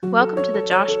Welcome to the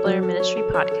Josh Blair Ministry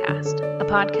Podcast, a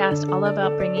podcast all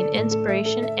about bringing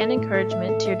inspiration and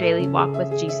encouragement to your daily walk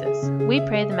with Jesus. We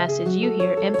pray the message you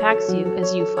hear impacts you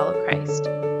as you follow Christ.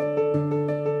 We're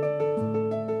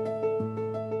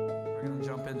going to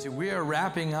jump into, we are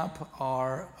wrapping up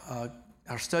our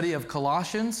study of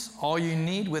Colossians, All You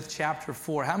Need, with chapter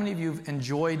 4. How many of you have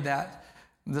enjoyed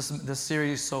this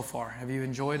series so far? Have you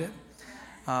enjoyed it?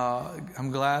 I'm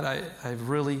glad. I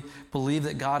really believe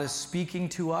that God is speaking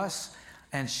to us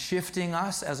and shifting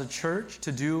us as a church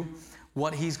to do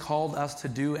what He's called us to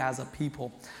do as a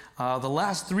people. The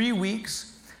last 3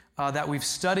 weeks that we've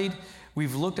studied,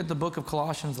 we've looked at the book of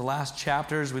Colossians, the last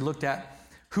chapters. We looked at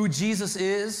who Jesus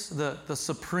is, the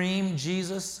supreme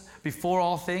Jesus, before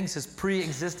all things, His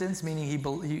pre-existence, meaning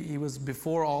He was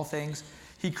before all things.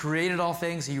 He created all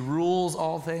things. He rules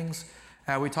all things.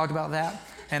 We talked about that.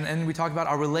 And we talked about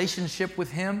our relationship with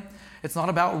Him. It's not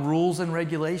about rules and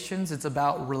regulations. It's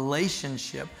about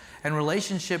relationship. And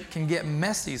relationship can get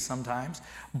messy sometimes,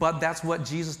 but that's what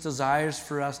Jesus desires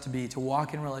for us to be, to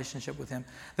walk in relationship with Him.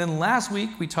 Then last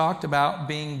week, we talked about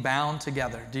being bound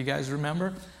together. Do you guys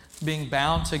remember? Being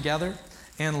bound together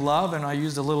in love. And I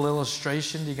used a little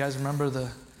illustration. Do you guys remember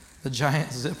the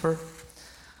giant zipper?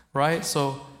 Right?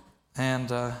 So, and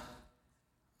I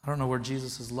don't know where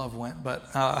Jesus' love went,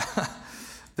 but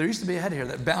there used to be a head here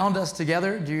that bound us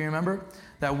together. Do you remember?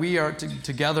 That we are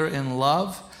together in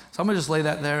love. So I'm going to just lay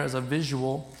that there as a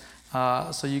visual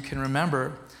so you can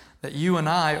remember that you and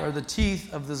I are the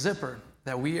teeth of the zipper,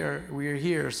 that we are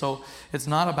here. So it's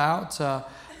not about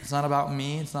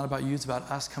me. It's not about you. It's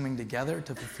about us coming together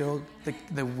to fulfill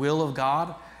the will of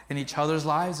God in each other's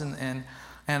lives.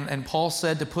 And Paul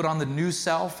said to put on the new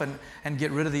self and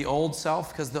get rid of the old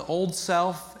self, because the old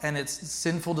self and its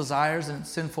sinful desires and its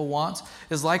sinful wants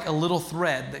is like a little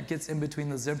thread that gets in between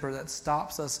the zipper that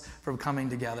stops us from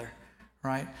coming together,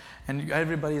 right? And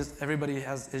everybody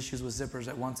has issues with zippers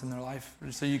at once in their life,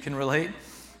 so you can relate.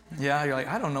 Yeah, you're like,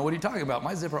 I don't know, what are you talking about?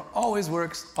 My zipper always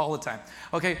works all the time.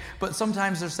 Okay, but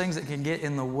sometimes there's things that can get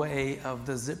in the way of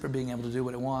the zipper being able to do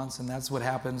what it wants, and that's what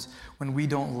happens when we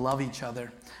don't love each other,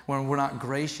 when we're not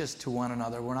gracious to one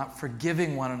another, we're not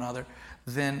forgiving one another,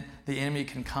 then the enemy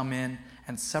can come in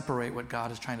and separate what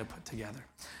God is trying to put together.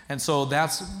 And so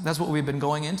that's what we've been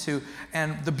going into.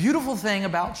 And the beautiful thing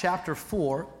about chapter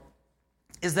 4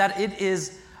 is that it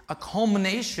is a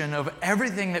culmination of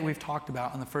everything that we've talked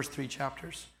about in the first 3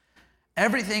 chapters.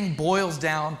 Everything boils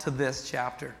down to this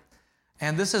chapter.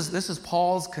 And this is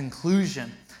Paul's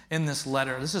conclusion in this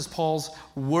letter. This is Paul's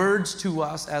words to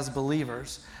us as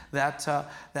believers, that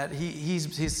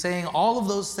he's saying all of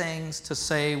those things to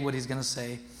say what he's going to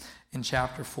say in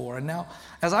chapter 4. And now,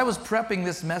 as I was prepping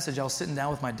this message, I was sitting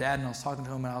down with my dad and I was talking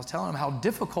to him and I was telling him how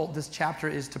difficult this chapter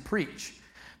is to preach.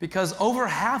 Because over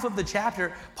half of the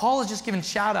chapter, Paul is just giving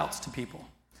shout-outs to people.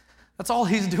 That's all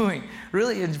he's doing.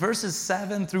 Really, in verses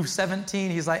 7 through 17,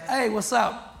 he's like, hey, what's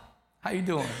up? How you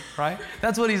doing? Right?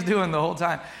 That's what he's doing the whole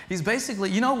time. He's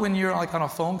basically, you know when you're like on a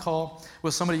phone call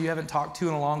with somebody you haven't talked to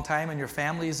in a long time and your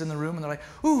family is in the room and they're like,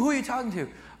 ooh, who are you talking to?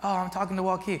 Oh, I'm talking to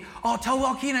Joaquin. Oh, tell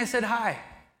Joaquin I said hi.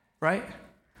 Right?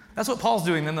 That's what Paul's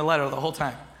doing in the letter the whole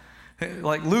time.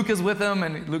 Like Luke is with him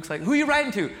and Luke's like, who are you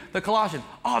writing to? The Colossians.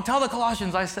 Oh, tell the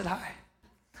Colossians I said hi.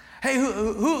 Hey,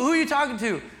 who are you talking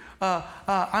to?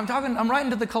 I'm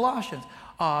writing to the Colossians.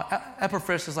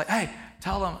 Epaphras is like, hey,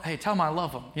 tell them I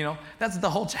love them. You know, that's the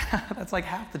whole chapter. That's like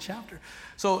half the chapter.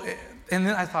 So, and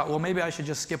then I thought, well, maybe I should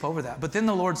just skip over that. But then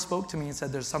the Lord spoke to me and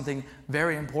said, there's something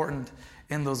very important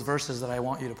in those verses that I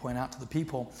want you to point out to the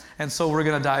people. And so we're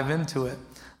going to dive into it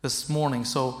this morning.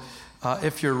 So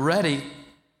if you're ready,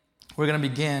 we're going to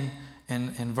begin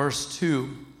in verse 2.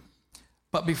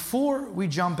 But before we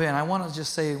jump in, I want to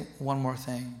just say one more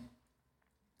thing.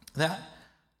 That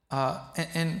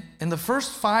in the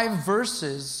first 5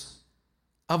 verses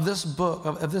of this book,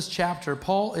 of this chapter,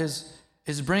 Paul is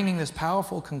bringing this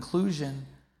powerful conclusion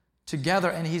together,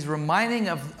 and he's reminding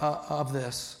of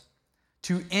this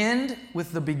to end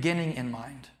with the beginning in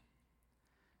mind.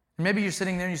 And maybe you're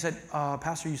sitting there and you said,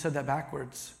 Pastor, you said that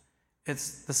backwards. The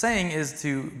saying is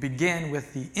to begin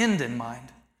with the end in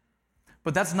mind,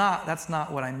 but that's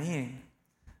not what I mean.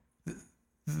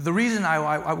 The reason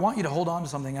I want you to hold on to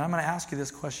something, and I'm going to ask you this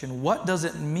question: what does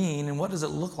it mean and what does it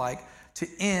look like to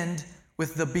end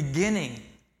with the beginning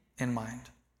in mind?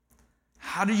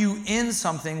 How do you end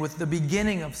something with the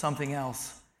beginning of something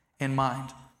else in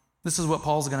mind? This is what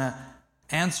Paul's going to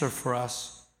answer for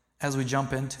us as we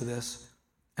jump into this.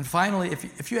 And finally,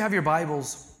 if you have your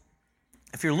Bibles,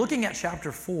 if you're looking at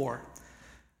chapter 4,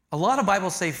 a lot of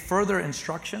Bibles say further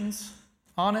instructions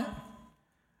on it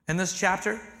in this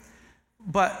chapter.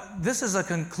 But this is a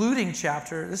concluding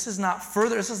chapter. This is not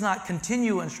further, this is not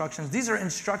continual instructions. These are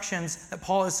instructions that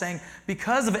Paul is saying,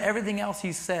 because of everything else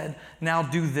he said, now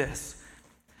do this.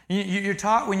 You're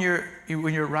taught when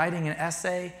you're writing an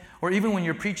essay, or even when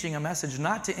you're preaching a message,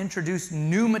 not to introduce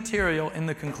new material in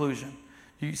the conclusion.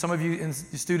 Some of you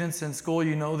students in school,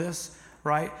 you know this,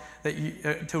 right?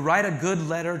 That to write a good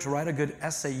letter, to write a good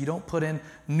essay, you don't put in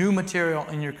new material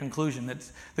in your conclusion.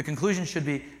 The conclusion should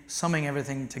be summing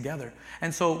everything together.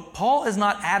 And so Paul is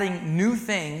not adding new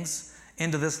things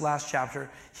into this last chapter.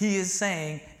 He is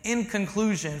saying, in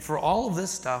conclusion, for all of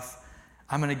this stuff,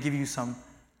 I'm going to give you some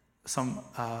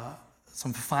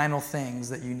final things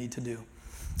that you need to do.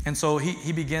 And so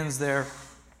he begins there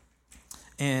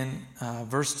in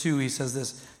verse 2. He says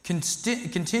this,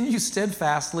 continue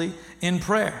steadfastly in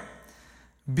prayer,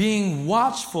 being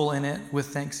watchful in it with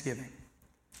thanksgiving.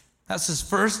 That's his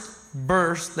first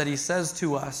verse that he says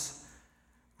to us,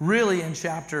 really in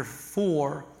chapter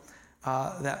 4,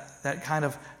 that kind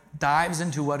of dives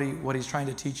into what he's trying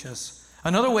to teach us.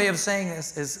 Another way of saying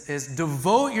this is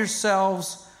devote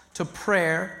yourselves to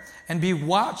prayer and be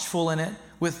watchful in it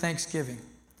with thanksgiving.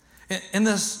 In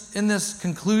this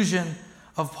conclusion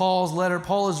of Paul's letter,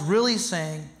 Paul is really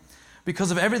saying,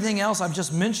 because of everything else I've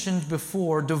just mentioned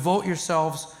before, devote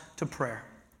yourselves to prayer.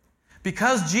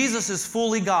 Because Jesus is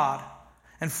fully God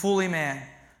and fully man,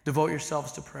 devote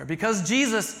yourselves to prayer. Because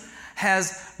Jesus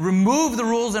has removed the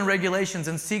rules and regulations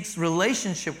and seeks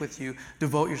relationship with you,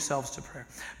 devote yourselves to prayer.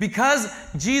 Because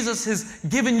Jesus has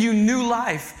given you new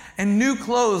life and new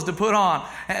clothes to put on,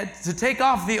 to take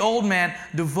off the old man,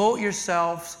 devote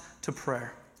yourselves to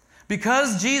prayer.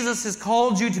 Because Jesus has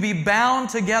called you to be bound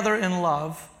together in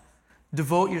love,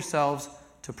 devote yourselves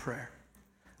to prayer.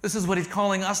 This is what he's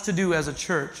calling us to do as a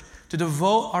church, to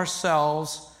devote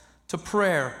ourselves to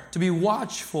prayer, to be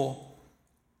watchful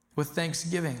with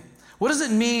thanksgiving. What does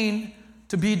it mean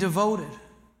to be devoted?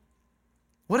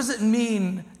 What does it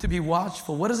mean to be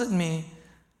watchful? What does it mean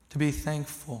to be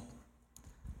thankful?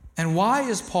 And why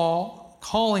is Paul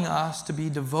calling us to be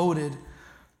devoted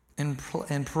in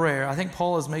prayer? I think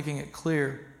Paul is making it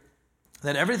clear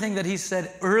that everything that he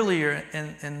said earlier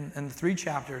in the 3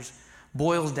 chapters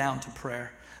boils down to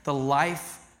prayer, the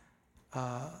life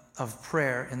of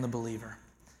prayer in the believer.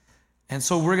 And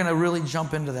so we're going to really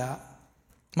jump into that.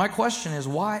 My question is,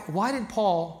 why did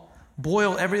Paul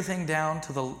boil everything down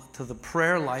to the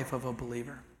prayer life of a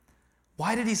believer?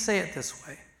 Why did he say it this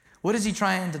way? What is he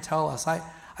trying to tell us? I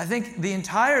think the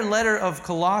entire letter of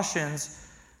Colossians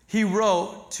he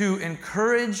wrote to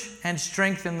encourage and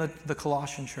strengthen the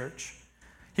Colossian church.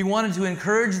 He wanted to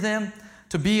encourage them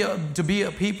to be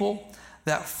a people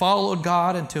that followed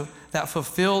God and that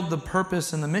fulfilled the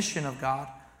purpose and the mission of God.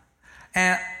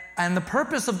 And the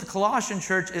purpose of the Colossian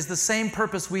church is the same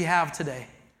purpose we have today.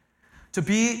 To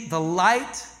be the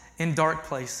light in dark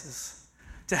places.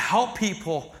 To help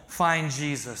people find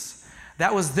Jesus.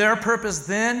 That was their purpose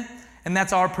then, and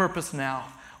that's our purpose now.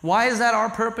 Why is that our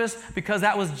purpose? Because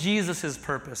that was Jesus'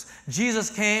 purpose. Jesus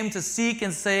came to seek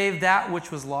and save that which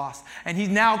was lost. And he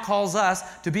now calls us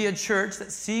to be a church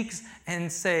that seeks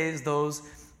and saves those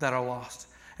that are lost.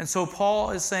 And so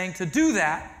Paul is saying to do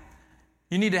that,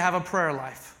 you need to have a prayer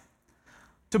life.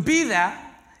 To be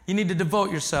that, you need to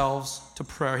devote yourselves to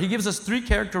prayer. He gives us 3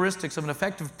 characteristics of an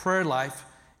effective prayer life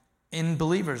in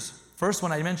believers. First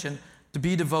one I mentioned, to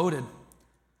be devoted.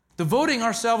 Devoting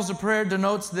ourselves to prayer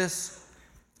denotes this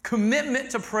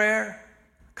commitment to prayer,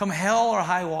 come hell or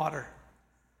high water.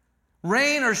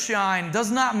 Rain or shine, does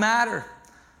not matter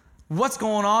what's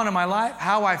going on in my life,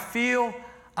 how I feel,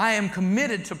 I am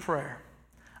committed to prayer.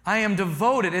 I am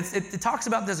devoted. It talks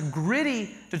about this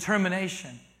gritty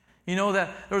determination. You know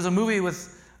that there was a movie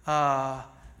with,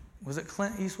 was it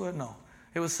Clint Eastwood? No.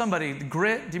 It was somebody,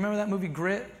 Grit. Do you remember that movie,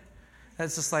 Grit?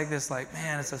 That's just like this,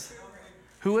 man, it's just,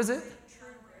 who is it?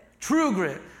 True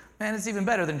Grit. Man, it's even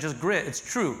better than just grit. It's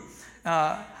true.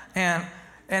 And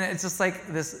it's just like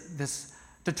this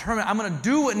determined, I'm going to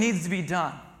do what needs to be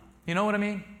done. You know what I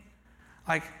mean?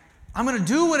 Like, I'm going to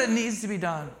do what it needs to be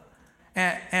done.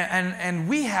 And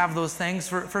we have those things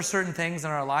for certain things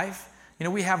in our life. You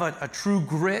know, we have a true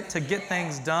grit to get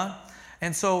things done.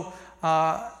 And so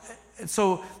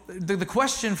the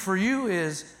question for you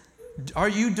is, are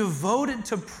you devoted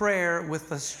to prayer with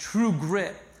this true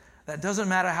grit? That doesn't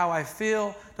matter how I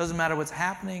feel, doesn't matter what's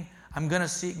happening, I'm going to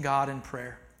seek God in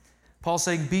prayer. Paul's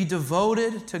saying, be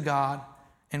devoted to God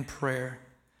in prayer.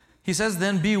 He says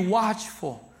then, be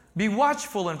watchful. Be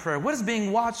watchful in prayer. What does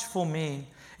being watchful mean?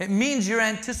 It means you're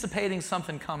anticipating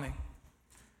something coming.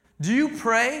 Do you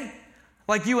pray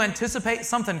like you anticipate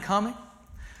something coming?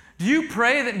 Do you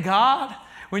pray that God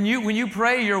When you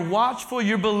pray, you're watchful,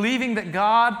 you're believing that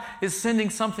God is sending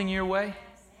something your way.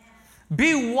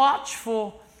 Be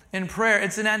watchful in prayer.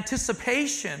 It's an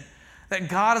anticipation that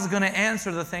God is going to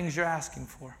answer the things you're asking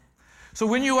for. So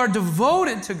when you are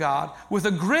devoted to God with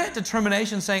a grit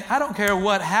determination saying, I don't care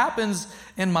what happens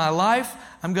in my life,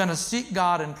 I'm going to seek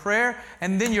God in prayer.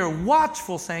 And then you're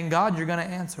watchful saying, God, you're going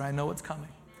to answer. I know what's coming.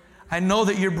 I know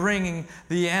that you're bringing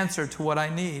the answer to what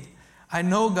I need. I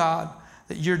know, God,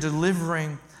 that you're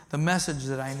delivering the message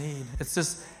that I need. It's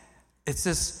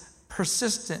this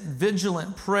persistent,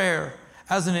 vigilant prayer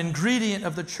as an ingredient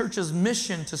of the church's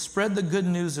mission to spread the good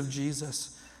news of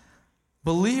Jesus.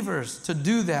 Believers, to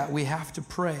do that, we have to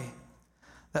pray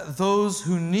that those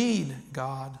who need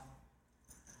God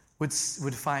would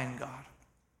find God.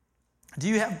 Do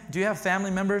you have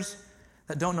family members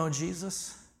that don't know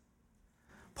Jesus?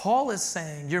 Paul is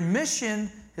saying your mission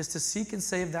is to seek and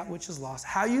save that which is lost.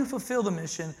 How you fulfill the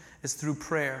mission is through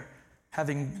prayer,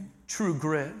 having true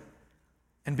grit,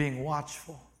 and being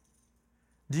watchful.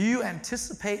 Do you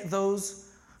anticipate those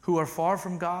who are far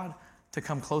from God to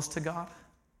come close to God?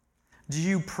 Do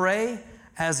you pray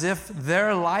as if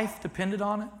their life depended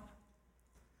on it?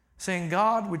 Saying,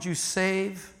 God, would you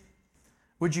save?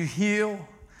 Would you heal?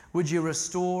 Would you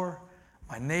restore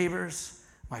my neighbors,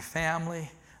 my family,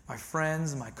 my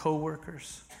friends, my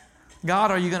coworkers?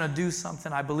 God, are you going to do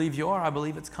something? I believe you are. I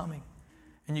believe it's coming.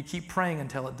 And you keep praying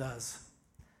until it does.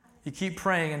 You keep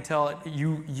praying until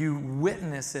you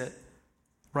witness it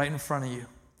right in front of you.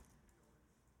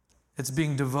 It's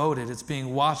being devoted. It's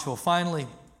being watchful. Finally,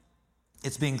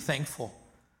 it's being thankful.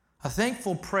 A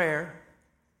thankful prayer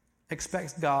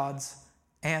expects God's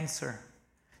answer.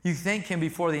 You thank Him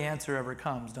before the answer ever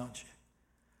comes, don't you?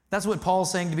 That's what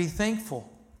Paul's saying, to be thankful.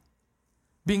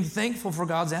 Being thankful for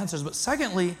God's answers. But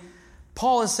secondly,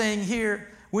 Paul is saying here,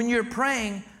 when you're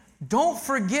praying, don't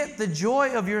forget the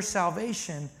joy of your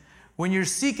salvation when you're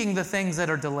seeking the things that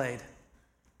are delayed.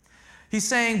 He's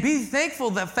saying, be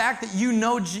thankful the fact that you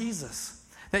know Jesus,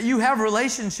 that you have a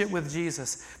relationship with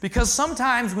Jesus. Because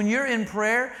sometimes when you're in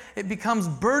prayer, it becomes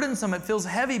burdensome. It feels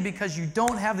heavy because you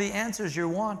don't have the answers you're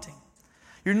wanting.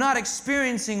 You're not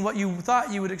experiencing what you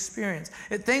thought you would experience.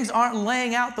 Things aren't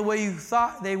laying out the way you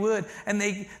thought they would. And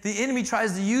the enemy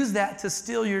tries to use that to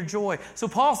steal your joy. So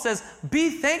Paul says,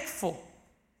 be thankful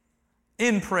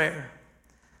in prayer.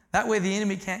 That way the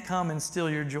enemy can't come and steal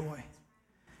your joy.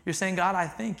 You're saying, God, I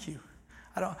thank you.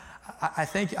 I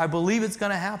thank you. I believe it's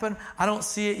going to happen. I don't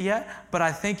see it yet, but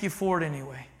I thank you for it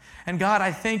anyway. And God,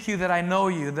 I thank you that I know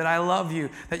you, that I love you,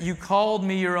 that you called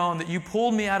me your own, that you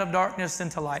pulled me out of darkness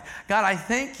into light. God, I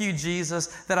thank you, Jesus,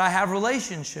 that I have a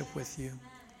relationship with you.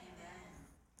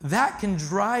 That can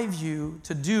drive you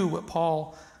to do what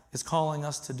Paul is calling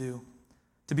us to do,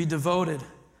 to be devoted,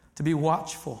 to be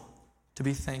watchful, to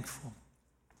be thankful.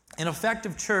 An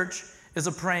effective church is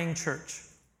a praying church.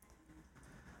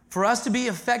 For us to be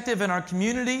effective in our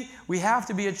community, we have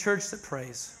to be a church that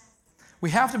prays. We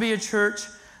have to be a church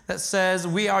that says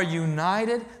we are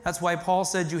united. That's why Paul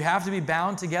said you have to be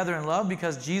bound together in love,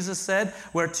 because Jesus said,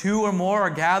 where two or more are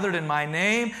gathered in my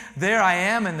name, there I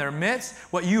am in their midst.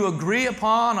 What you agree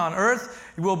upon on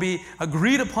earth will be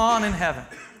agreed upon in heaven.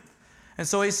 And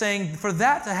so he's saying for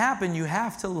that to happen, you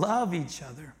have to love each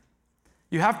other.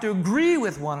 You have to agree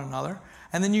with one another,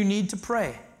 and then you need to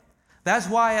pray. That's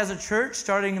why as a church,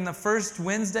 starting in the first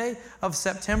Wednesday of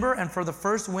September and for the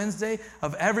first Wednesday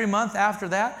of every month after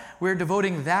that, we're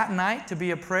devoting that night to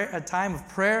be a time of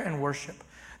prayer and worship.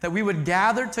 That we would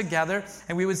gather together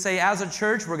and we would say, as a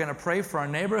church, we're going to pray for our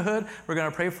neighborhood, we're going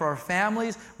to pray for our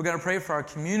families, we're going to pray for our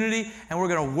community, and we're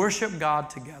going to worship God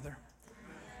together.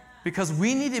 Because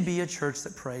we need to be a church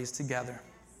that prays together.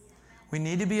 We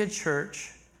need to be a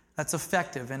church that's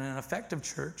effective, and an effective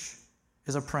church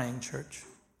is a praying church.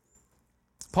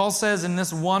 Paul says in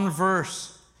this one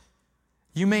verse,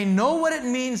 you may know what it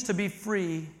means to be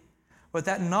free, but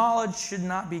that knowledge should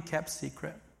not be kept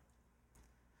secret.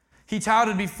 He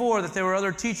touted before that there were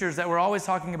other teachers that were always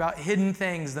talking about hidden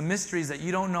things, the mysteries that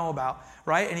you don't know about,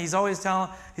 right? And he's always telling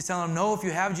them, no, if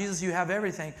you have Jesus, you have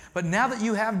everything. But now that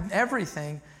you have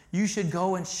everything, you should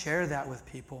go and share that with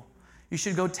people. You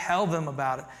should go tell them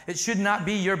about it. It should not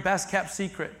be your best kept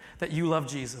secret that you love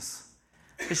Jesus.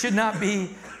 It should not be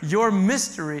your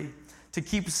mystery to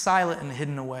keep silent and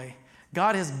hidden away.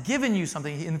 God has given you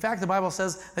something. In fact, the Bible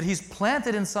says that He's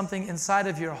planted in something inside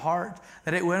of your heart,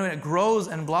 that when it grows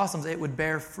and blossoms, it would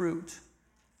bear fruit.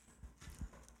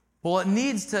 Well, it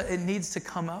needs to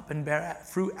come up and bear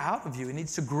fruit out of you. It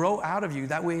needs to grow out of you.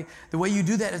 That way, the way you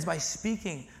do that is by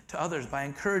speaking to others, by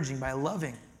encouraging, by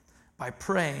loving, by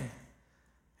praying,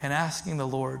 and asking the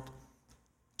Lord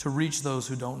to reach those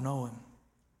who don't know Him.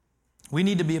 We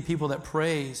need to be a people that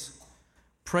prays.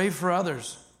 Pray for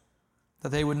others that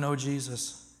they would know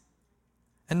Jesus.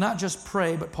 And not just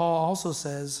pray, but Paul also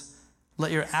says,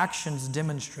 let your actions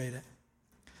demonstrate it.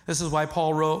 This is why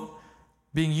Paul wrote,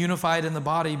 being unified in the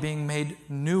body, being made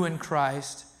new in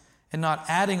Christ, and not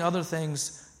adding other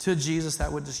things to Jesus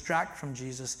that would distract from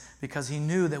Jesus, because he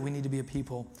knew that we need to be a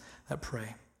people that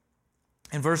pray.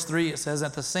 In verse 3, it says,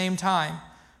 at the same time,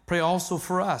 pray also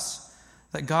for us,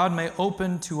 that God may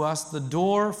open to us the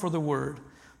door for the word,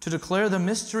 to declare the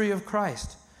mystery of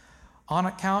Christ, on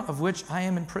account of which I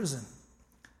am in prison,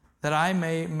 that I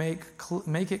may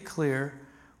make it clear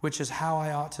which is how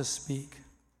I ought to speak.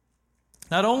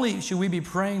 Not only should we be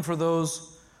praying for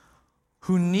those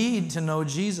who need to know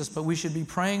Jesus, but we should be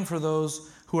praying for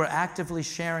those who are actively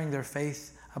sharing their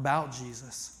faith about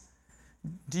Jesus.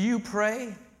 Do you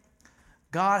pray,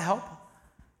 God,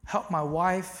 help my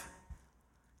wife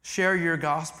share your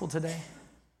gospel today?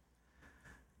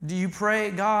 Do you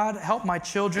pray, God, help my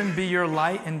children be your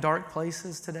light in dark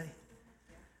places today?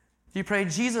 Do you pray,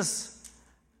 Jesus,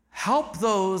 help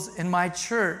those in my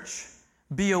church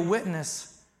be a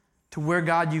witness to where,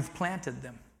 God, you've planted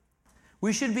them?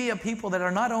 We should be a people that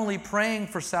are not only praying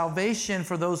for salvation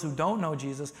for those who don't know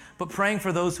Jesus, but praying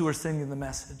for those who are singing the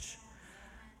message.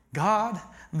 God,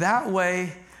 that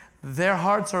way their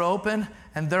hearts are open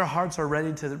and their hearts are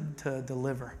ready to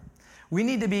deliver. We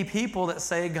need to be people that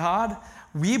say, God,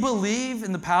 we believe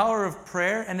in the power of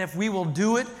prayer, and if we will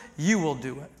do it, you will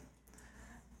do it.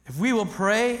 If we will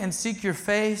pray and seek your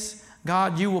face,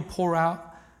 God, you will pour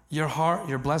out your heart,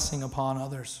 your blessing upon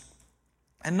others.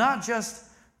 And not just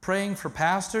praying for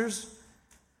pastors,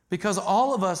 because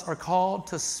all of us are called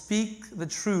to speak the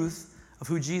truth of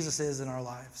who Jesus is in our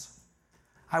lives.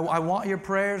 I want your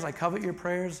prayers. I covet your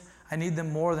prayers. I need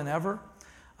them more than ever.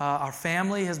 Our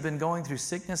family has been going through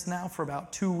sickness now for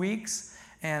about 2 weeks,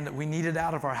 and we need it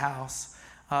out of our house.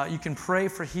 You can pray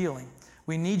for healing.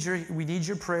 We need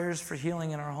your prayers for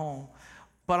healing in our home.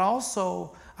 But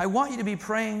also, I want you to be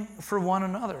praying for one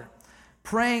another.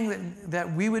 Praying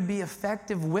that we would be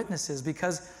effective witnesses,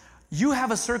 because you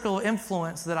have a circle of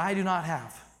influence that I do not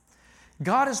have.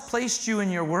 God has placed you in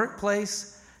your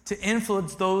workplace to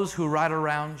influence those who are right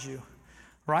around you,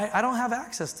 right? I don't have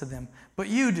access to them, but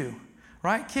you do,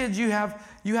 right? Kids, you have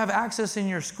access in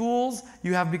your schools.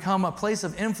 You have become a place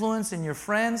of influence in your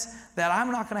friends that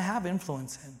I'm not going to have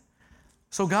influence in.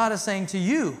 So God is saying to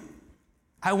you,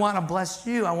 I want to bless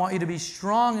you. I want you to be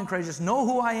strong and courageous. Know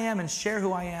who I am and share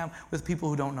who I am with people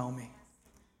who don't know me.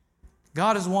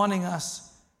 God is wanting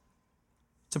us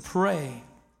to pray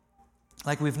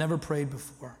like we've never prayed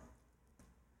before.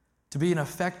 To be an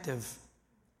effective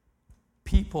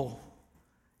people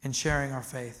in sharing our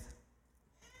faith.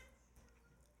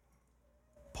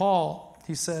 Paul,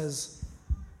 he says,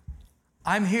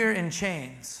 I'm here in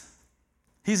chains.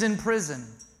 He's in prison.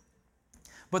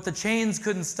 But the chains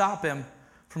couldn't stop him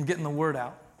from getting the word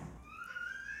out.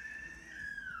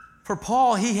 For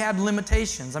Paul, he had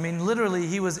limitations. I mean, literally,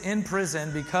 he was in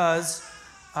prison because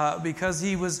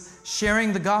he was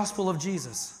sharing the gospel of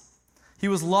Jesus. He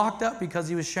was locked up because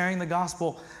he was sharing the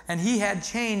gospel, and he had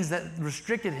chains that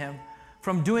restricted him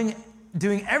from doing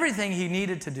everything he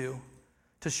needed to do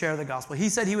to share the gospel. He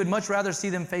said he would much rather see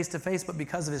them face to face, but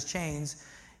because of his chains,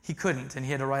 he couldn't, and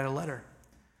he had to write a letter.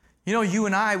 You know, you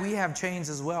and I, we have chains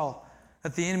as well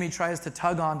that the enemy tries to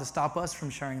tug on to stop us from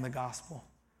sharing the gospel.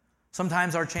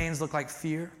 Sometimes our chains look like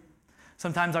fear.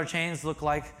 Sometimes our chains look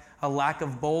like a lack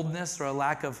of boldness or a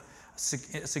lack of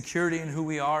security in who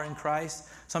we are in Christ.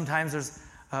 Sometimes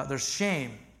there's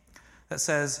shame that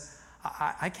says,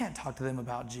 I can't talk to them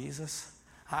about Jesus.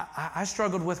 I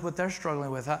struggled with what they're struggling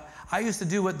with. I used to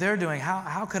do what they're doing.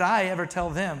 How could I ever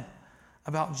tell them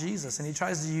about Jesus? And he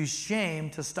tries to use shame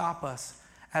to stop us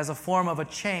as a form of a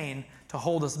chain to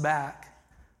hold us back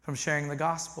from sharing the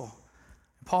gospel.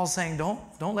 Paul's saying,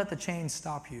 don't let the chain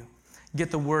stop you.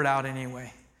 Get the word out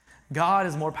anyway. God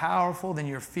is more powerful than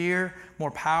your fear,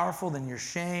 more powerful than your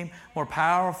shame, more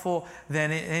powerful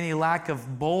than any lack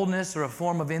of boldness or a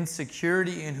form of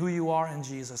insecurity in who you are in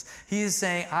Jesus. He is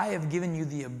saying, I have given you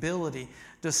the ability,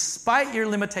 despite your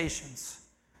limitations,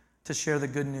 to share the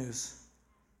good news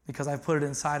because I've put it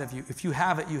inside of you. If you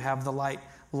have it, you have the light.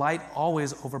 Light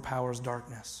always overpowers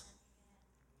darkness.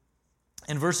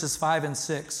 In verses 5 and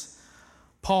 6,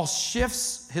 Paul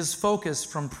shifts his focus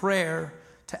from prayer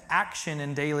to action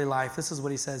in daily life. This is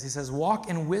what he says. He says, walk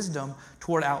in wisdom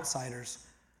toward outsiders,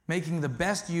 making the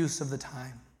best use of the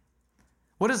time.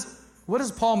 What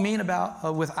does Paul mean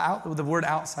about with the word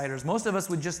outsiders? Most of us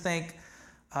would just think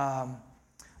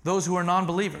those who are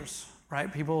non-believers,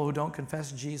 right? People who don't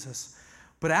confess Jesus.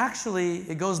 But actually,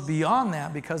 it goes beyond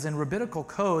that, because in rabbinical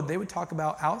code, they would talk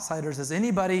about outsiders as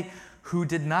anybody who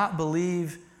did not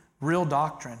believe real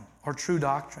doctrine or true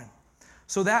doctrine.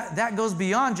 So that goes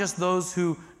beyond just those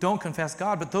who don't confess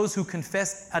God, but those who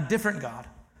confess a different God,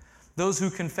 those who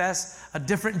confess a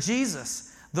different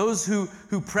Jesus, those who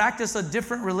practice a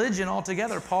different religion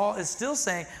altogether. Paul is still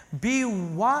saying, be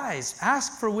wise,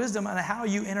 ask for wisdom on how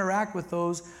you interact with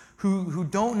those who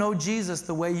don't know Jesus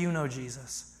the way you know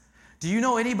Jesus. Do you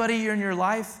know anybody in your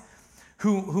life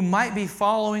who might be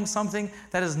following something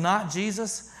that is not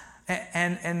Jesus?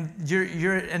 And your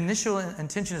initial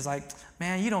intention is like,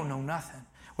 man, you don't know nothing.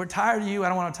 We're tired of you. I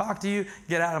don't want to talk to you.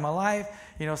 Get out of my life.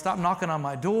 Stop knocking on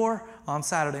my door on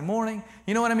Saturday morning.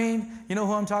 You know what I mean? You know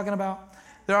who I'm talking about?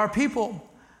 There are people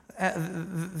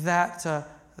that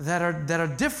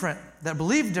are different, that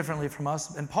believe differently from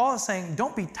us. And Paul is saying,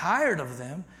 don't be tired of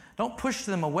them. Don't push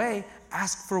them away.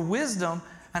 Ask for wisdom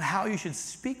on how you should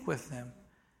speak with them.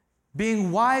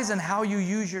 Being wise in how you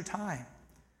use your time.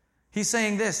 He's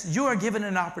saying this: you are given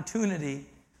an opportunity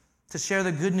to share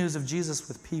the good news of Jesus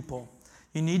with people.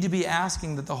 You need to be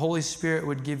asking that the Holy Spirit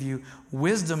would give you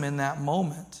wisdom in that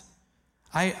moment.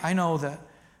 I know that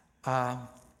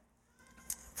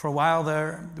for a while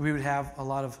there, we would have a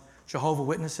lot of Jehovah's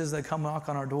Witnesses that come knock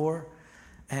on our door.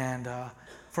 And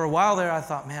for a while there, I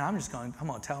thought, man, I'm going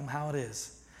to tell them how it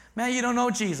is. Man, you don't know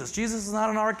Jesus. Jesus is not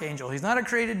an archangel. He's not a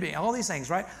created being. All these things,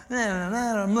 right?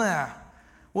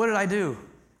 What did I do?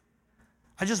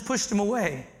 I just pushed them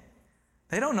away.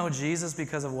 They don't know Jesus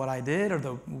because of what I did or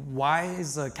the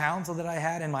wise counsel that I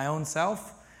had in my own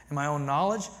self, in my own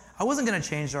knowledge. I wasn't going to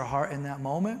change their heart in that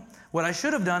moment. What I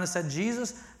should have done is said,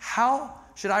 Jesus, how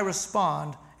should I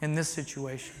respond in this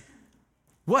situation?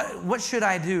 What should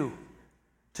I do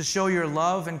to show your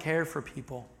love and care for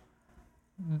people,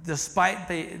 despite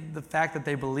the fact that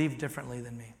they believe differently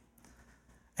than me?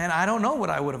 And I don't know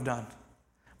what I would have done,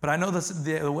 but I know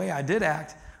the way I did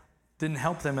act didn't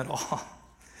help them at all.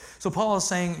 So Paul is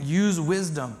saying, use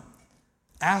wisdom.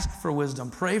 Ask for wisdom.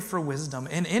 Pray for wisdom.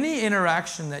 In any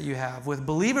interaction that you have with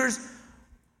believers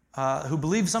who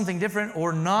believe something different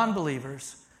or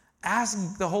non-believers,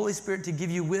 ask the Holy Spirit to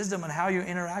give you wisdom on how you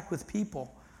interact with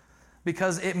people,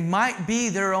 because it might be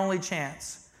their only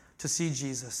chance to see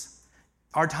Jesus.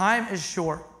 Our time is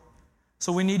short,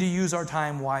 so we need to use our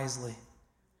time wisely.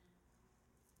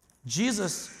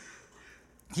 Jesus,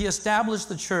 he established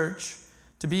the church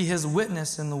to be his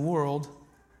witness in the world.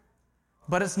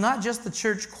 But it's not just the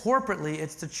church corporately,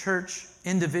 it's the church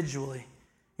individually.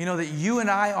 You know that you and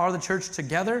I are the church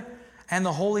together, and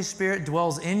the Holy Spirit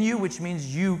dwells in you, which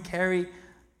means you carry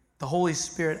the Holy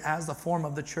Spirit as the form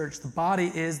of the church. The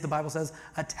body is, the Bible says,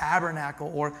 a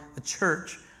tabernacle, or the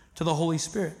church, to the Holy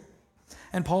Spirit.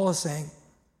 And Paul is saying,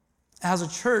 as a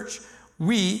church,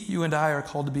 you and I are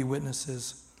called to be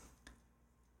witnesses.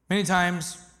 Many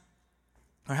times,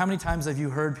 or how many times have you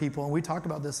heard people, and we talked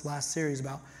about this last series,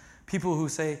 about people who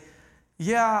say,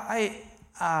 yeah,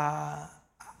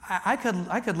 I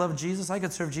could love Jesus, I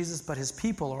could serve Jesus, but his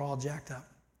people are all jacked up.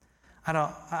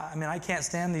 I can't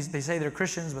stand these. They say they're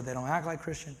Christians, but they don't act like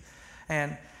Christian.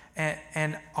 And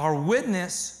our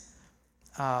witness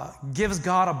gives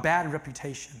God a bad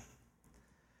reputation.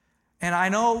 And I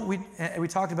know we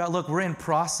talked about, look, we're in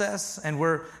process, and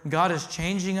God is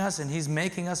changing us, and he's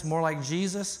making us more like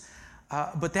Jesus.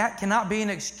 But that cannot be an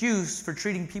excuse for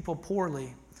treating people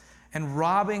poorly and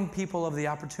robbing people of the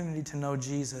opportunity to know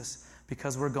Jesus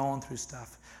because we're going through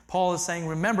stuff. Paul is saying,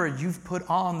 remember, you've put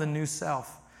on the new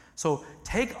self. So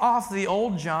take off the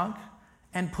old junk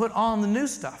and put on the new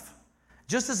stuff.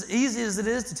 Just as easy as it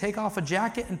is to take off a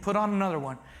jacket and put on another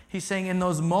one. He's saying in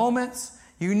those moments,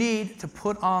 you need to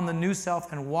put on the new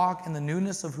self and walk in the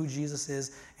newness of who Jesus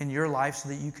is in your life so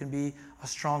that you can be a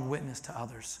strong witness to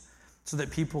others, so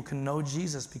that people can know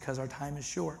Jesus, because our time is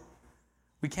short.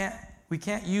 We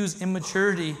can't use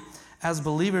immaturity as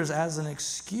believers as an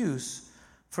excuse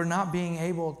for not being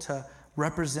able to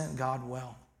represent God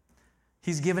well.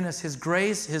 He's given us his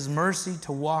grace, his mercy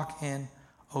to walk in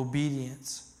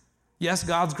obedience. Yes,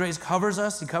 God's grace covers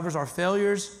us. He covers our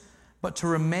failures. But to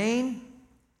remain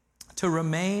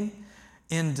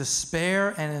in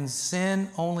despair and in sin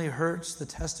only hurts the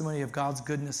testimony of God's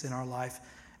goodness in our life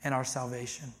and our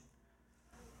salvation.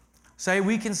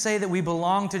 We can say that we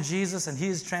belong to Jesus and he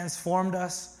has transformed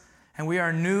us and we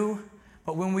are new,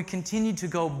 but when we continue to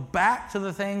go back to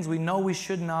the things we know we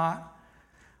should not,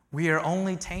 we are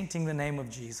only tainting the name of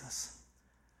Jesus.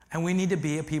 And we need to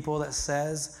be a people that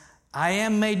says, I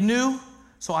am made new,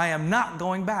 so I am not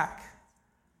going back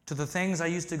to the things I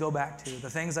used to go back to, the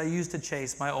things I used to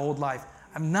chase, my old life.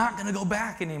 I'm not going to go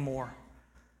back anymore,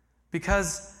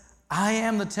 because I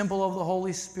am the temple of the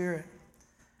Holy Spirit.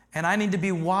 And I need to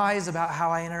be wise about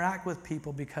how I interact with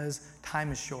people because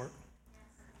time is short.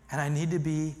 And I need to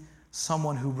be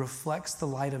someone who reflects the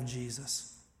light of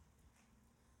Jesus.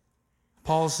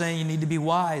 Paul's saying you need to be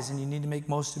wise and you need to make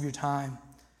most of your time.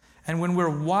 And when we're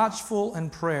watchful in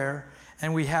prayer,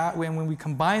 and when we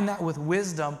combine that with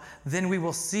wisdom, then we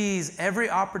will seize every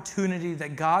opportunity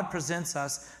that God presents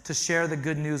us to share the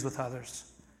good news with others.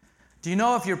 Do you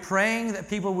know if you're praying that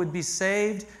people would be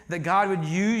saved, that God would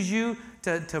use you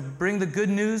to bring the good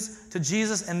news to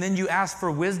Jesus, and then you ask for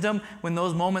wisdom when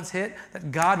those moments hit,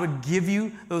 that God would give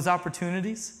you those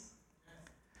opportunities?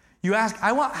 You ask,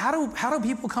 how do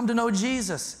people come to know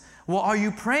Jesus? Well, are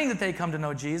you praying that they come to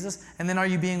know Jesus? And then are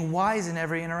you being wise in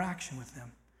every interaction with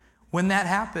them? When that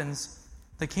happens,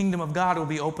 the kingdom of God will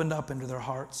be opened up into their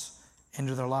hearts,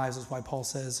 into their lives. That's why Paul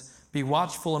says, be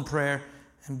watchful in prayer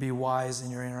and be wise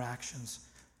in your interactions.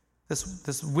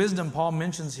 This wisdom Paul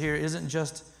mentions here isn't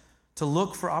just to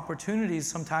look for opportunities.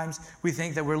 Sometimes we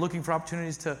think that we're looking for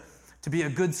opportunities to be a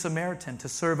good Samaritan, to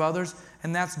serve others,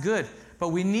 and that's good. But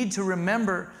we need to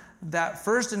remember that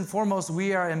first and foremost,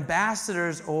 we are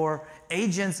ambassadors or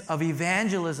agents of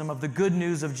evangelism of the good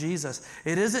news of Jesus.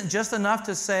 It isn't just enough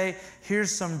to say, here's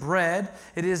some bread.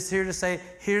 It is here to say,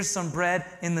 here's some bread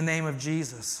in the name of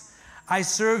Jesus. I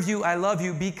serve you, I love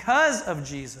you because of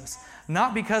Jesus,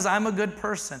 not because I'm a good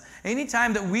person.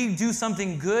 Anytime that we do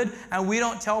something good and we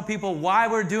don't tell people why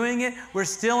we're doing it, we're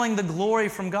stealing the glory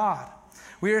from God.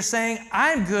 We are saying,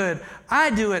 I'm good, I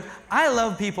do it, I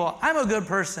love people, I'm a good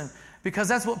person. Because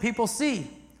that's what people see.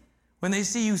 When they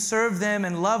see you serve them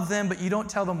and love them, but you don't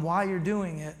tell them why you're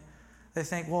doing it, they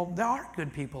think, well, there are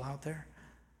good people out there.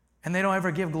 And they don't ever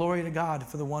give glory to God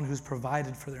for the one who's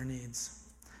provided for their needs.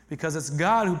 Because it's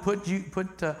God who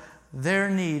put their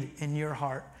need in your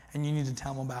heart, and you need to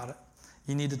tell them about it.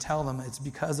 You need to tell them it's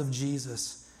because of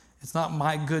Jesus. It's not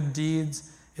my good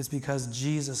deeds, it's because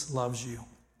Jesus loves you.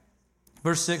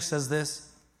 Verse 6 says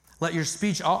this, Let your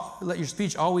speech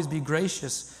always be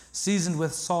gracious, seasoned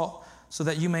with salt, so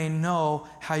that you may know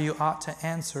how you ought to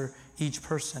answer each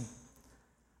person.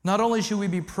 Not only should we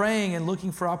be praying and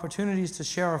looking for opportunities to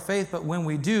share our faith, but when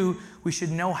we do, we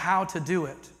should know how to do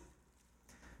it.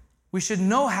 We should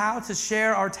know how to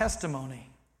share our testimony.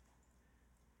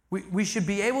 We should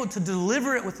be able to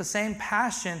deliver it with the same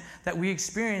passion that we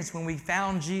experienced when we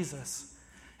found Jesus.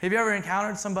 Have you ever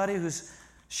encountered somebody who's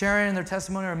sharing their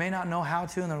testimony or may not know how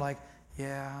to, and they're like,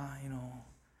 yeah,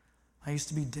 I used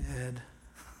to be dead.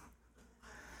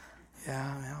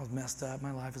 Yeah, I was messed up.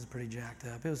 My life was pretty jacked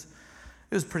up. It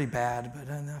was pretty bad, but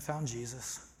then I found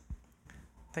Jesus.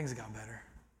 Things got better.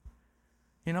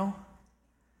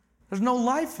 There's no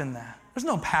life in that. There's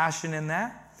no passion in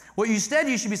that. Instead,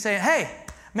 you should be saying, hey,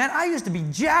 man, I used to be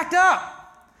jacked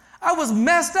up. I was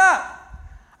messed up.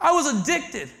 I was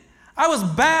addicted. I was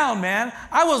bound, man.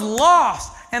 I was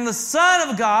lost. And the Son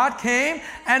of God came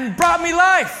and brought me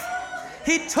life.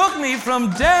 He took me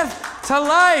from death to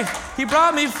life. He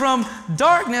brought me from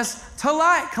darkness to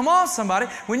light. Come on, somebody.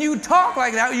 When you talk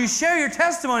like that, you share your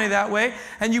testimony that way,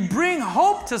 and you bring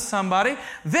hope to somebody,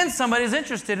 then somebody's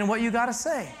interested in what you got to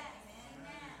say.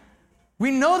 We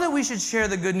know that we should share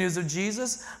the good news of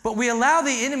Jesus, but we allow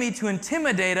the enemy to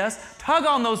intimidate us, tug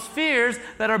on those fears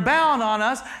that are bound on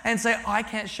us, and say, oh, I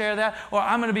can't share that, or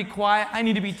I'm going to be quiet, I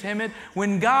need to be timid.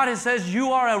 When God says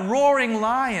you are a roaring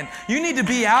lion, you need to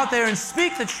be out there and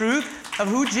speak the truth of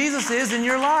who Jesus is in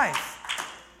your life.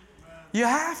 You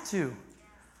have to.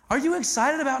 Are you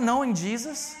excited about knowing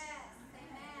Jesus?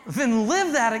 Then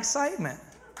live that excitement.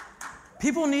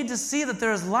 People need to see that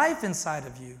there is life inside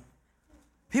of you.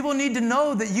 People need to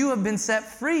know that you have been set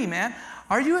free, man.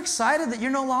 Are you excited that you're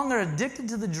no longer addicted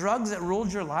to the drugs that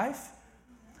ruled your life?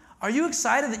 Are you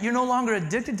excited that you're no longer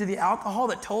addicted to the alcohol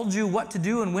that told you what to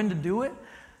do and when to do it?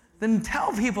 Then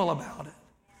tell people about it.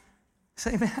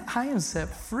 Say, man, I am set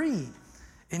free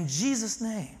in Jesus'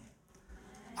 name.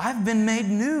 I've been made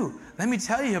new. Let me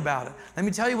tell you about it. Let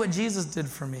me tell you what Jesus did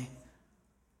for me.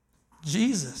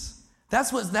 Jesus.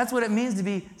 That's what it means to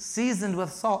be seasoned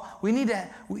with salt. We need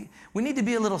to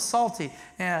be a little salty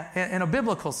in a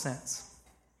biblical sense.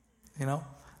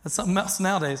 That's something else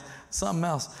nowadays, something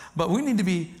else. But we need to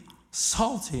be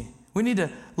salty. We need to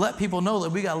let people know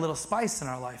that we got a little spice in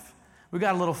our life. We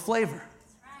got a little flavor.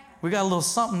 We got a little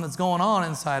something that's going on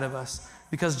inside of us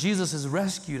because Jesus has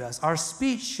rescued us. Our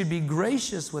speech should be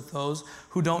gracious with those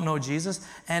who don't know Jesus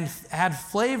and add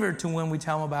flavor to when we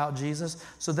tell them about Jesus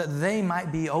so that they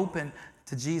might be open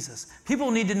to Jesus.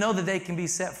 People need to know that they can be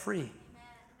set free.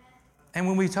 And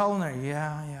when we tell them,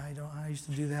 I used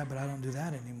to do that, but I don't do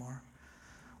that anymore.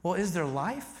 Well, is there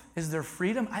life? Is there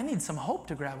freedom? I need some hope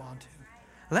to grab onto.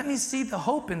 Let me see the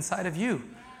hope inside of you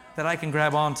that I can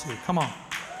grab onto. Come on.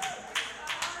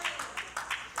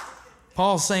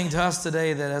 Paul's saying to us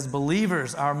today that as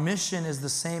believers, our mission is the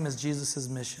same as Jesus'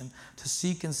 mission, to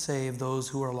seek and save those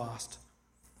who are lost.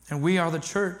 And we are the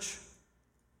church.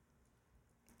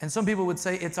 And some people would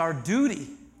say it's our duty.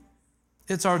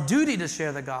 It's our duty to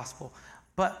share the gospel.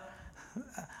 But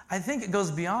I think it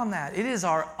goes beyond that. It is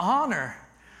our honor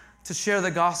to share the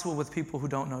gospel with people who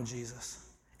don't know Jesus.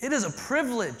 It is a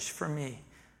privilege for me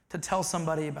to tell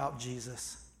somebody about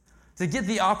Jesus, to get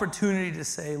the opportunity to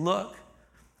say, look,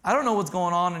 I don't know what's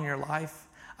going on in your life.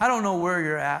 I don't know where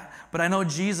you're at, but I know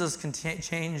Jesus can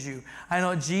change you. I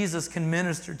know Jesus can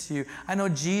minister to you. I know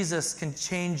Jesus can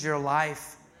change your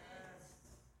life.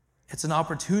 It's an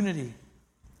opportunity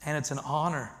and it's an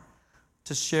honor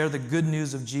to share the good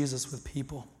news of Jesus with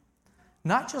people.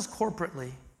 Not just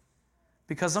corporately,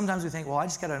 because sometimes we think, well, I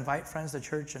just got to invite friends to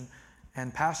church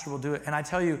and pastor will do it. And I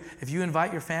tell you, if you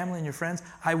invite your family and your friends,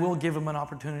 I will give them an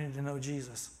opportunity to know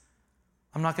Jesus.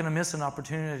 I'm not going to miss an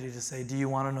opportunity to say, do you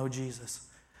want to know Jesus?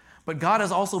 But God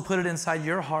has also put it inside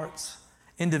your hearts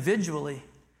individually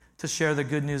to share the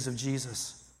good news of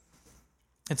Jesus.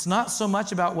 It's not so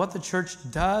much about what the church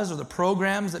does or the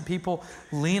programs that people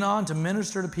lean on to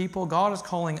minister to people. God is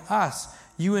calling us,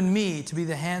 you and me, to be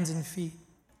the hands and feet.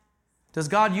 Does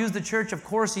God use the church? Of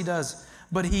course He does.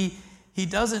 But He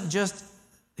doesn't just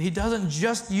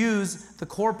use the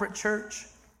corporate church.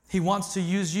 He wants to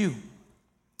use you.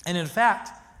 And in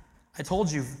fact, I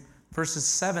told you, verses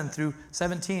 7 through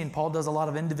 17, Paul does a lot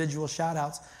of individual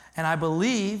shout-outs. And I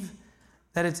believe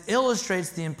that it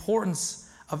illustrates the importance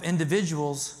of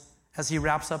individuals as he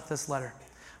wraps up this letter.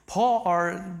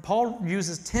 Paul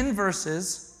uses 10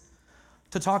 verses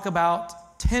to talk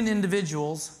about 10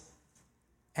 individuals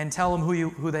and tell them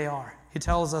who they are. He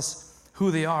tells us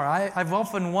who they are. I've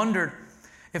often wondered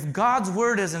if God's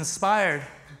word is inspired,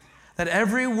 that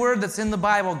every word that's in the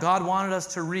Bible God wanted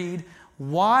us to read,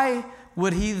 why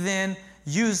would He then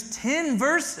use 10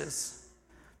 verses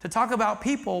to talk about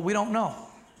people we don't know?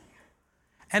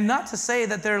 And not to say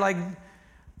that they're like,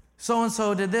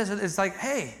 so-and-so did this. It's like,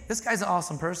 hey, this guy's an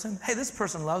awesome person. Hey, this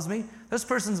person loves me. This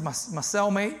person's my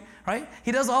cellmate, right?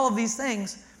 He does all of these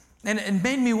things. And it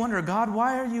made me wonder, God,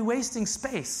 why are you wasting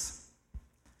space?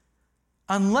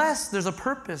 Unless there's a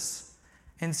purpose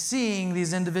in seeing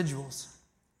these individuals.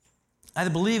 I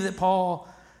believe that Paul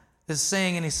is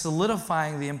saying, and he's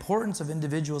solidifying the importance of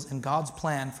individuals in God's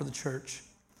plan for the church.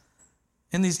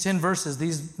 In these 10 verses,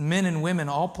 these men and women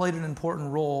all played an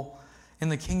important role in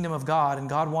the kingdom of God, and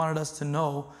God wanted us to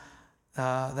know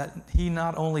that He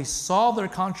not only saw their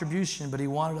contribution, but He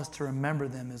wanted us to remember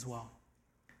them as well.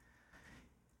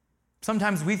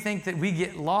 Sometimes we think that we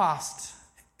get lost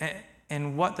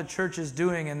in what the church is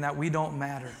doing and that we don't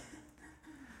matter.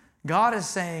 God is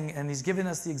saying, and He's giving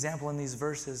us the example in these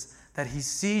verses, that He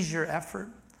sees your effort,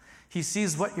 He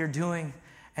sees what you're doing,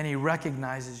 and He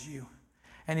recognizes you.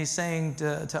 And He's saying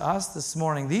to us this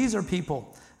morning, these are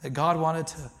people that God wanted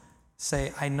to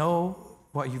say, I know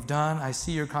what you've done, I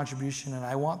see your contribution, and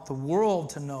I want the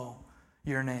world to know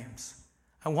your names.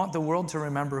 I want the world to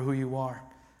remember who you are.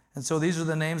 And so these are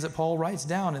the names that Paul writes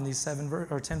down in these 10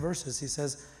 verses. He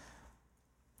says,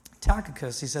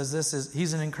 Tychicus, he says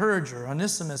he's an encourager.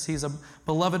 Onesimus, he's a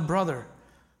beloved brother.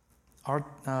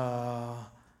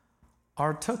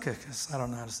 Artochicus, I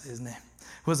don't know how to say his name,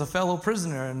 was a fellow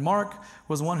prisoner. And Mark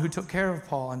was one who took care of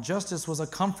Paul. And Justus was a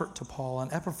comfort to Paul.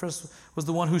 And Epaphras was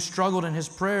the one who struggled in his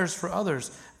prayers for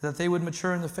others, that they would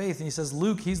mature in the faith. And he says,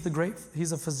 Luke, he's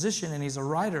a physician and he's a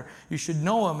writer. You should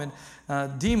know him.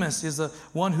 And Demas is the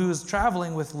one who is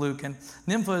traveling with Luke. And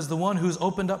Nympha is the one who's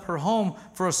opened up her home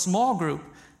for a small group.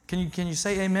 Can you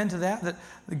say amen to that? That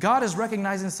God is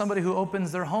recognizing somebody who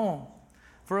opens their home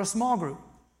for a small group.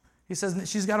 He says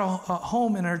she's got a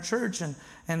home in her church,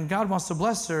 and God wants to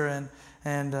bless her.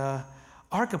 And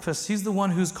Archippus, he's the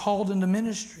one who's called into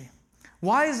ministry.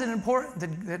 Why is it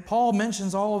important that Paul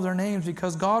mentions all of their names?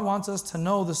 Because God wants us to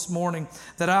know this morning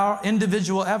that our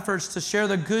individual efforts to share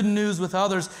the good news with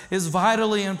others is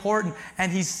vitally important.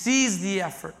 And He sees the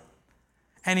effort,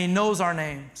 and He knows our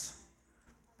names.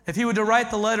 If He were to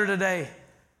write the letter today,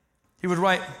 He would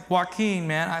write, Joaquin,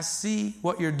 man, I see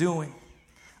what you're doing.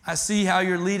 I see how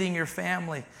you're leading your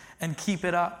family, and keep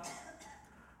it up.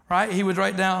 Right? He would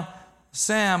write down,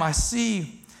 Sam, I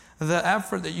see the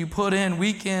effort that you put in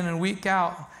and week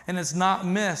out, and it's not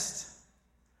missed.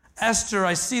 Esther,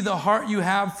 I see the heart you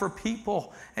have for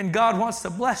people, and God wants to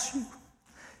bless you.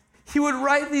 He would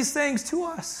write these things to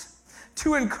us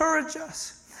to encourage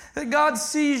us that God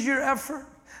sees your effort.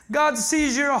 God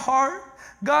sees your heart.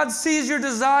 God sees your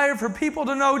desire for people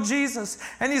to know Jesus.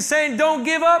 And He's saying, don't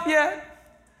give up yet.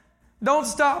 Don't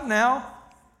stop now.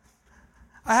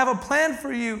 I have a plan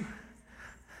for you.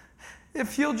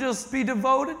 If you'll just be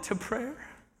devoted to prayer.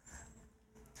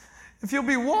 If you'll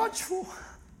be watchful.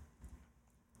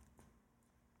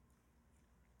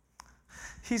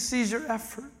 He sees your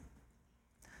effort.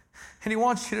 And He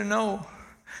wants you to know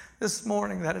this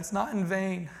morning that it's not in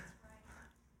vain.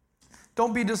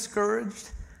 Don't be discouraged.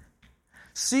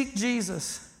 Seek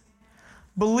Jesus.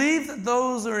 Believe that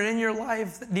those that are in your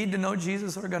life that need to know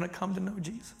Jesus are going to come to know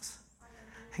Jesus.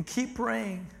 And keep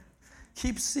praying.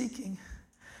 Keep seeking.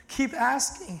 Keep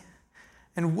asking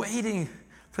and waiting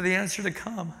for the answer to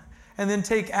come. And then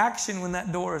take action when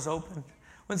that door is open.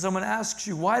 When someone asks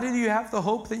you, why do you have the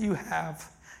hope that you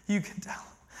have? You can tell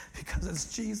them, because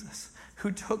it's Jesus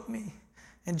who took me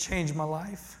and changed my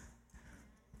life.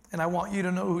 And I want you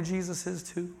to know who Jesus is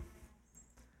too.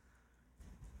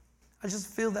 I just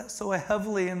feel that so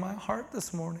heavily in my heart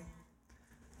this morning.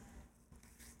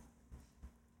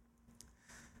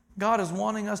 God is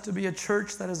wanting us to be a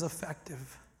church that is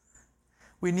effective.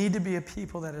 We need to be a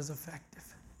people that is effective.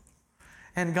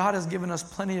 And God has given us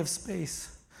plenty of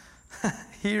space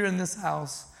here in this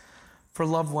house for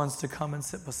loved ones to come and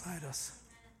sit beside us.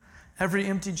 Every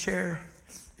empty chair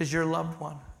is your loved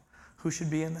one who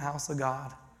should be in the house of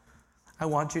God. I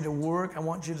want you to work. I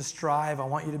want you to strive. I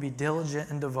want you to be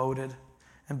diligent and devoted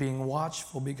and being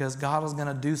watchful, because God is going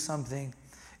to do something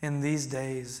in these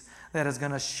days that is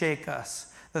going to shake us.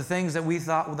 The things that we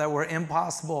thought that were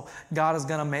impossible, God is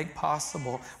going to make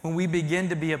possible. When we begin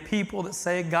to be a people that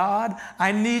say, God,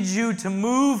 I need you to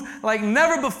move like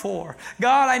never before.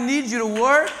 God, I need you to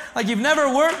work like you've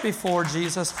never worked before,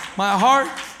 Jesus. My heart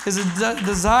is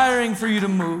desiring for you to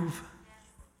move.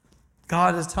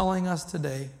 God is telling us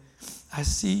today, I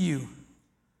see you.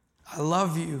 I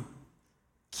love you.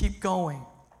 Keep going.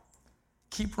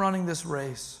 Keep running this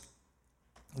race.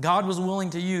 God was willing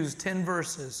to use 10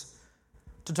 verses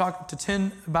to talk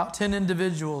to about 10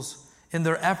 individuals in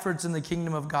their efforts in the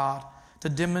kingdom of God to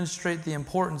demonstrate the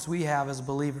importance we have as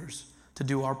believers to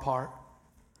do our part.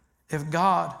 If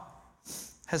God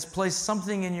has placed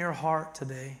something in your heart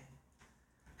today,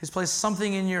 He's placed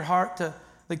something in your heart for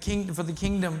the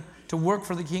kingdom, to work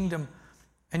for the kingdom,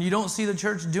 and you don't see the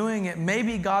church doing it,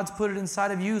 maybe God's put it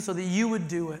inside of you so that you would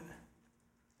do it.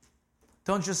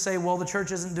 Don't just say, well, the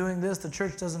church isn't doing this, the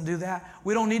church doesn't do that.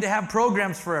 We don't need to have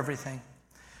programs for everything.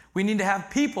 We need to have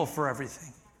people for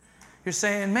everything. You're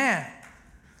saying, man,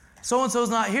 so-and-so's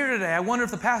not here today. I wonder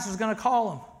if the pastor's going to call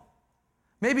them.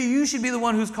 Maybe you should be the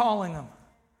one who's calling them.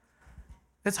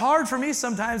 It's hard for me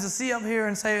sometimes to see up here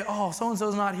and say, oh,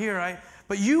 so-and-so's not here.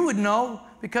 But you would know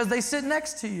because they sit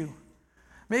next to you.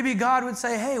 Maybe God would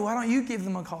say, hey, why don't you give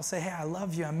them a call? Say, hey, I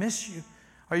love you. I miss you.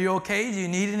 Are you okay? Do you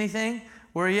need anything?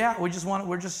 Where are you at? We're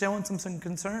just showing some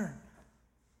concern.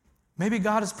 Maybe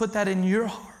God has put that in your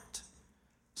heart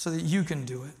so that you can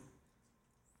do it.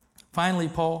 Finally,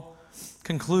 Paul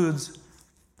concludes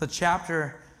the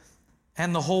chapter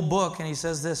and the whole book, and he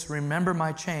says this: remember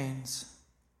my chains,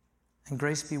 and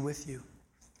grace be with you.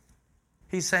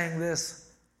 He's saying this: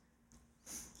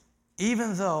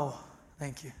 even though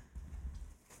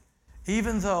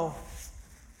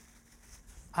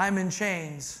I'm in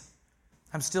chains,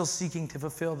 I'm still seeking to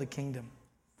fulfill the kingdom.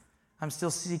 I'm still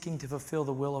seeking to fulfill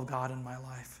the will of God in my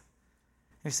life.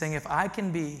 He's saying, if I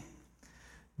can be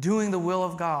doing the will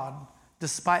of God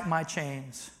despite my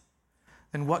chains,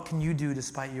 then what can you do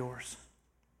despite yours?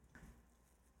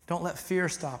 Don't let fear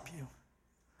stop you.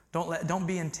 Don't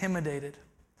be intimidated.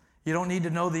 You don't need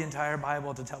to know the entire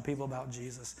Bible to tell people about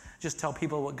Jesus. Just tell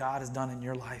people what God has done in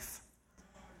your life.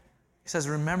 He says,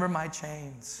 remember my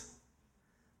chains,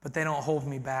 but they don't hold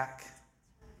me back.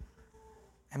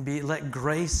 And let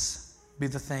grace be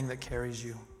the thing that carries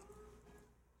you.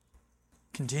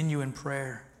 Continue in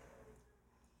prayer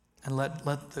and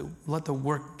let the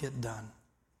work get done.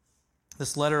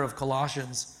 This letter of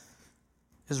Colossians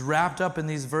is wrapped up in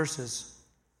these verses,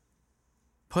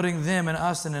 putting them and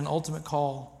us in an ultimate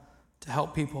call to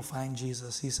help people find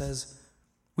Jesus. He says,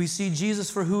 we see Jesus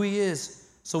for who he is,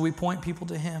 so we point people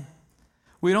to him.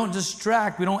 We don't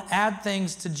distract, we don't add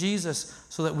things to Jesus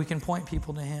so that we can point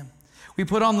people to him. We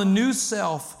put on the new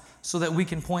self so that we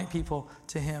can point people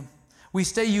to him. We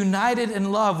stay united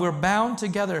in love. We're bound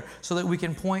together so that we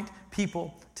can point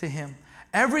people to him.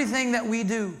 Everything that we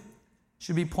do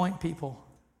should be point people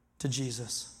to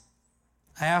Jesus.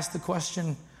 I asked the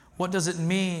question, what does it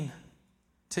mean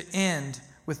to end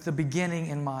with the beginning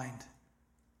in mind?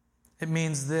 It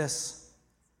means this,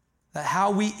 that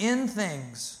how we end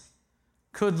things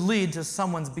could lead to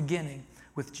someone's beginning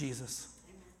with Jesus.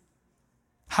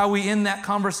 How we end that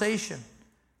conversation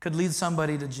could lead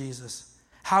somebody to Jesus.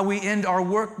 How we end our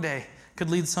workday could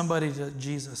lead somebody to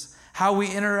Jesus. How we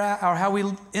interact, or how we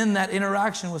end that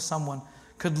interaction with someone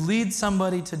could lead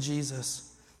somebody to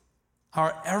Jesus.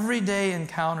 Our everyday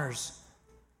encounters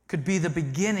could be the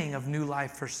beginning of new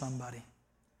life for somebody.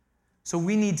 So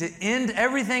we need to end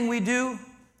everything we do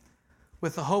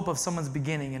with the hope of someone's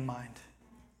beginning in mind.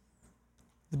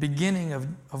 The beginning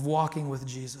of walking with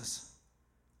Jesus.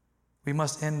 We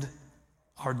must end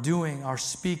our doing, our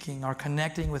speaking, our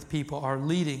connecting with people, our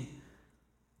leading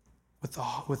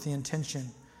with the intention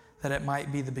that it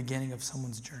might be the beginning of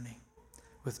someone's journey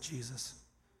with Jesus.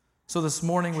 So this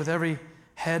morning, with every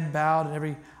head bowed and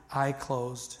every eye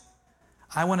closed,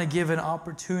 I want to give an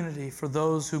opportunity for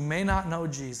those who may not know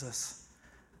Jesus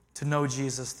to know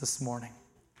Jesus this morning.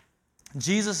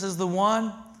 Jesus is the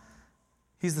one.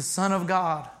 He's the Son of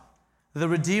God, the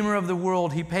Redeemer of the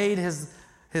world. He paid his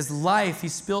life. He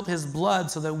spilt his blood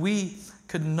so that we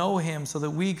could know him, so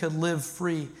that we could live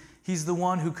free. He's the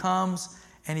one who comes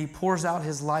and he pours out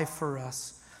his life for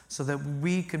us so that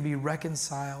we can be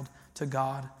reconciled to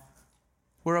God.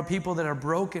 We're a people that are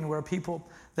broken. We're a people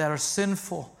that are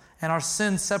sinful, and our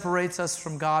sin separates us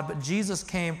from God. But Jesus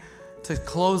came to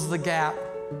close the gap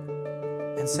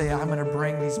and say, I'm going to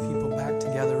bring these people back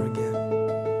together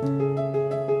again.